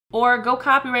Or go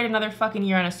copyright another fucking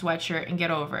year on a sweatshirt and get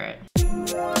over it.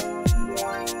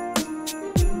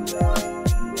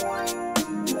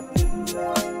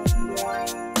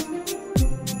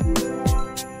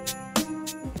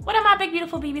 What up, my big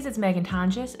beautiful babies? It's Megan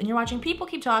Tonjes, and you're watching People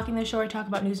Keep Talking, the show where I talk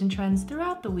about news and trends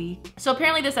throughout the week. So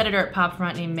apparently this editor at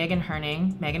Popfront named Megan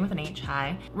Herning, Megan with an H,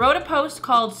 hi, wrote a post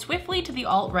called "Swiftly to the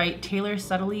Alt-Right, Taylor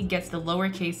Subtly Gets the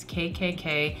Lowercase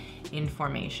KKK in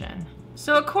Formation."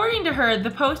 So according to her,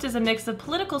 the post is a mix of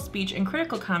political speech and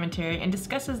critical commentary and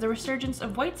discusses the resurgence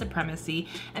of white supremacy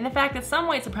and the fact that some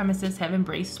white supremacists have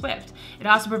embraced Swift. It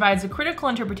also provides a critical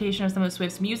interpretation of some of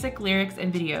Swift's music, lyrics,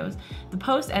 and videos. The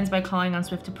post ends by calling on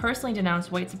Swift to personally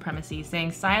denounce white supremacy,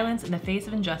 saying silence in the face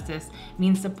of injustice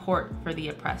means support for the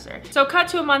oppressor. So cut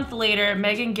to a month later,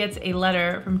 Megan gets a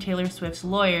letter from Taylor Swift's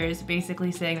lawyers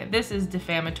basically saying that this is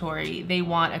defamatory. They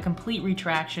want a complete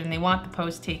retraction. They want the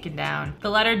post taken down. The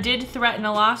letter did threaten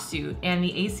a lawsuit, and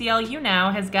the ACLU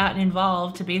now has gotten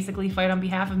involved to basically fight on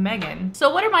behalf of Megan. So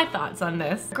what are my thoughts on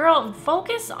this? Girl,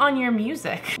 focus on your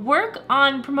music. Work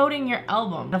on promoting your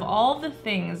album. Of all the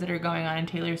things that are going on in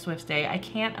Taylor Swift's day, I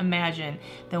can't imagine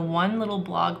that one little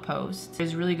blog post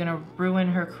is really gonna ruin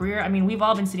her career. I mean, we've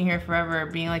all been sitting here forever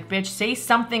being like, bitch, say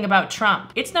something about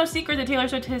Trump. It's no secret that Taylor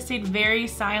Swift has stayed very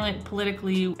silent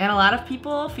politically, and a lot of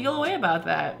people feel a way about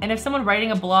that. And if someone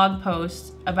writing a blog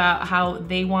post about how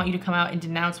they want you to come out and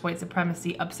denounce white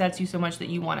supremacy upsets you so much that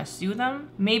you want to sue them,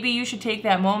 maybe you should take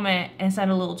that moment and send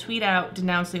a little tweet out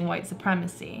denouncing white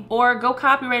supremacy. Or go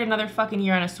copyright another fucking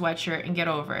year on a sweatshirt and get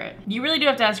over it. You really do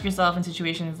have to ask yourself in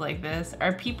situations like this,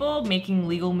 are people making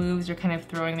legal moves or kind of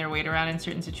throwing their weight around in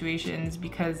certain situations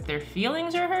because their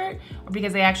feelings are hurt or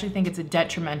because they actually think it's a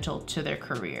detrimental to their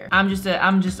career? I'm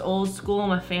just old school.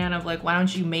 I'm a fan of like, why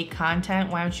don't you make content?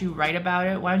 Why don't you write about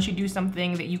it? Why don't you do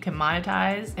something that you can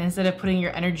monetize instead of putting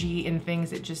your energy in things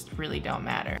that just really don't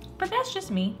matter? But that's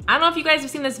just me. I don't know if you guys have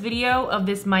seen this video of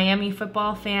this Miami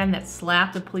football fan that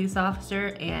slapped a police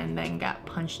officer and then got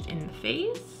punched in the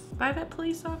face by that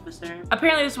police officer.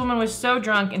 Apparently this woman was so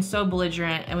drunk and so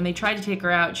belligerent, and when they tried to take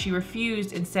her out, she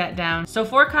refused and sat down. So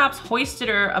 4 cops hoisted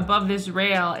her above this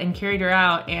rail and carried her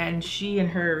out, and she and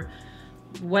her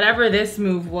whatever this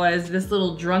move was, this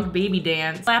little drunk baby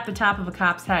dance, slap the top of a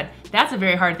cop's head. That's a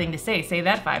very hard thing to say. Say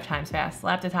that 5 times fast.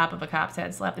 Slap the top of a cop's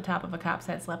head, slap the top of a cop's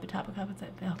head, slap the top of a cop's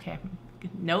head. Okay,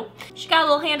 nope. She got a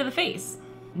little hand to the face.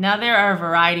 Now there are a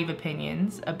variety of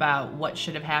opinions about what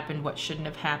should have happened, what shouldn't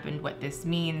have happened, what this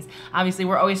means. Obviously,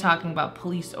 we're always talking about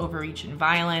police overreach and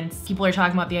violence. People are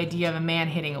talking about the idea of a man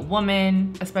hitting a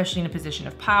woman, especially in a position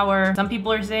of power. Some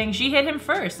people are saying she hit him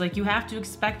first, like you have to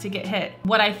expect to get hit.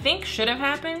 What I think should have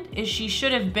happened is she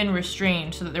should have been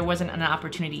restrained so that there wasn't an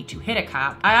opportunity to hit a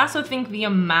cop. I also think the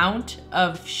amount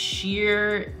of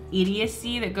sheer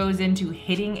idiocy that goes into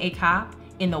hitting a cop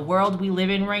in the world we live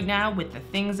in right now with the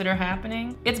things that are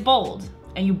happening, it's bold.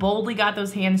 And you boldly got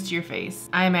those hands to your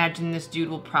face. I imagine this dude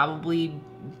will probably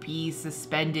be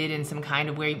suspended in some kind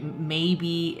of way.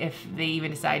 Maybe if they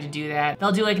even decide to do that,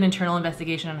 they'll do like an internal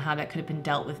investigation on how that could have been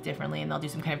dealt with differently, and they'll do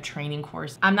some kind of training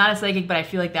course. I'm not a psychic, but I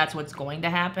feel like that's what's going to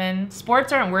happen.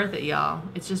 Sports aren't worth it, y'all.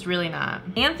 It's just really not.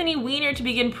 Anthony Weiner to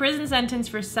begin prison sentence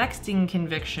for sexting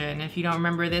conviction. If you don't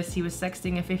remember this, he was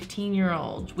sexting a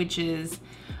 15-year-old, which is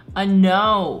a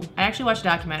no. I actually watched a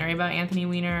documentary about Anthony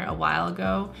Weiner a while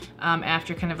ago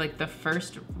after kind of like the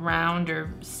first round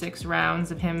or 6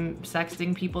 rounds of him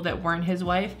sexting people that weren't his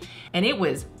wife, and it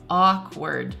was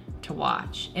awkward to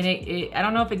watch. And I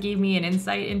don't know if it gave me an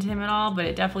insight into him at all, but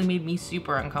it definitely made me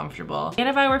super uncomfortable. And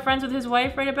if I were friends with his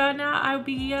wife right about now, I would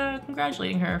be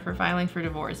congratulating her for filing for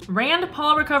divorce. Rand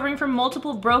Paul recovering from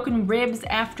multiple broken ribs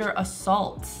after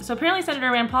assault. So apparently Senator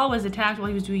Rand Paul was attacked while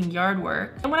he was doing yard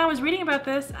work. And when I was reading about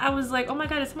this, I was like, oh my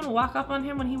God, did someone walk up on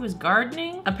him when he was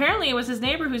gardening? Apparently it was his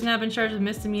neighbor who's now been charged with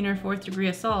misdemeanor 4th-degree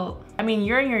assault. I mean,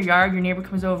 you're in your yard, your neighbor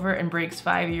comes over and breaks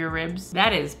 5 of your ribs.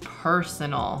 That is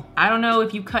personal. I don't know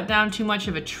if you cut down too much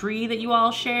of a tree that you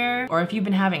all share, or if you've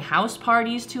been having house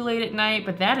parties too late at night,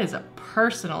 but that is a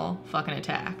personal fucking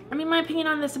attack. I mean, my opinion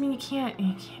on this, I mean, you can't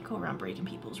go around breaking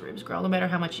people's ribs, girl, no matter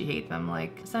how much you hate them.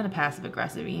 Like, send a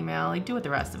passive-aggressive email, like, do what the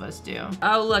rest of us do.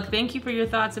 Oh, look, thank you for your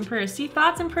thoughts and prayers. See,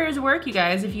 thoughts and prayers work, you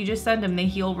guys. If you just send them, they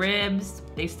heal ribs,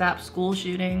 they stop school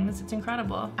shootings. It's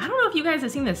incredible. I don't know if you guys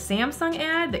have seen the Samsung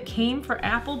ad that came for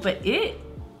Apple, but it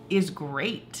is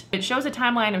great. It shows a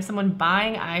timeline of someone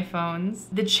buying iPhones,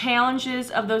 the challenges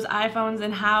of those iPhones,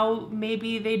 and how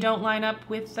maybe they don't line up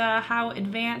with how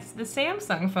advanced the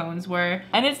Samsung phones were.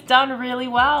 And it's done really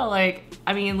well. Like,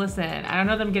 I mean, listen, I don't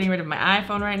know that I'm getting rid of my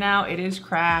iPhone right now. It is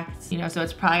cracked, you know, so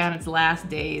it's probably on its last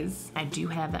days. I do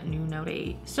have that new Note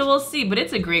 8. So we'll see, but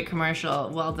it's a great commercial.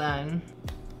 Well done.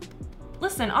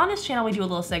 Listen, on this channel we do a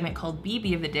little segment called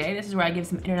BB of the Day. This is where I give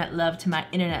some internet love to my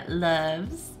internet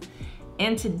loves.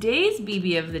 And today's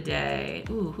BB of the day,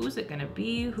 ooh, who's it gonna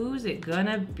be? Who's it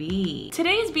gonna be?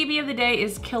 Today's BB of the day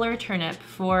is Killer Turnip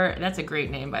for, that's a great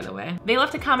name by the way. They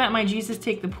left a comment on my Jesus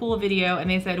Take the Pool video and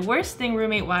they said, worst thing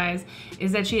roommate wise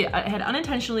is that she had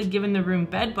unintentionally given the room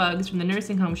bed bugs from the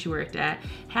nursing home she worked at.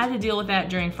 Had to deal with that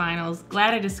during finals.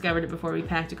 Glad I discovered it before we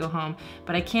packed to go home,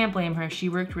 but I can't blame her. She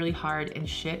worked really hard and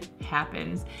shit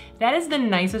happens. That is the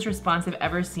nicest response I've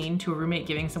ever seen to a roommate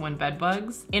giving someone bed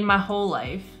bugs in my whole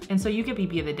life. And so you get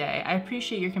BB of the day. I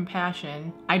appreciate your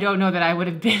compassion. I don't know that I would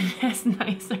have been as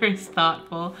nice or as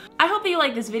thoughtful. I hope that you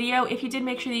liked this video. If you did,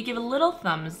 make sure that you give a little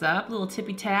thumbs up, a little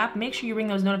tippy tap. Make sure you ring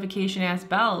those notification ass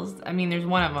bells. I mean, there's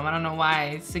one of them. I don't know why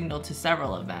I signaled to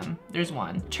several of them. There's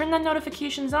one. Turn the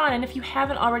notifications on, and if you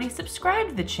haven't already, subscribe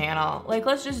to the channel. Like,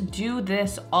 let's just do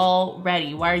this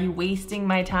already. Why are you wasting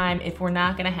my time if we're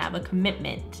not gonna have a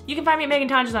commitment? You can find me at Megan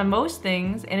Tonjes on most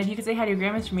things, and if you could say hi to your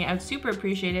grandmas for me, I would super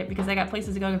appreciate it because I got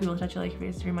places to go and people to touch you like your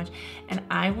face very much. And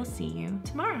I will see you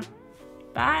tomorrow.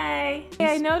 Bye.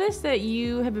 Hey, I noticed that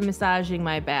you have been massaging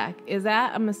my back. Is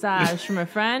that a massage from a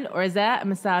friend or is that a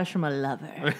massage from a lover?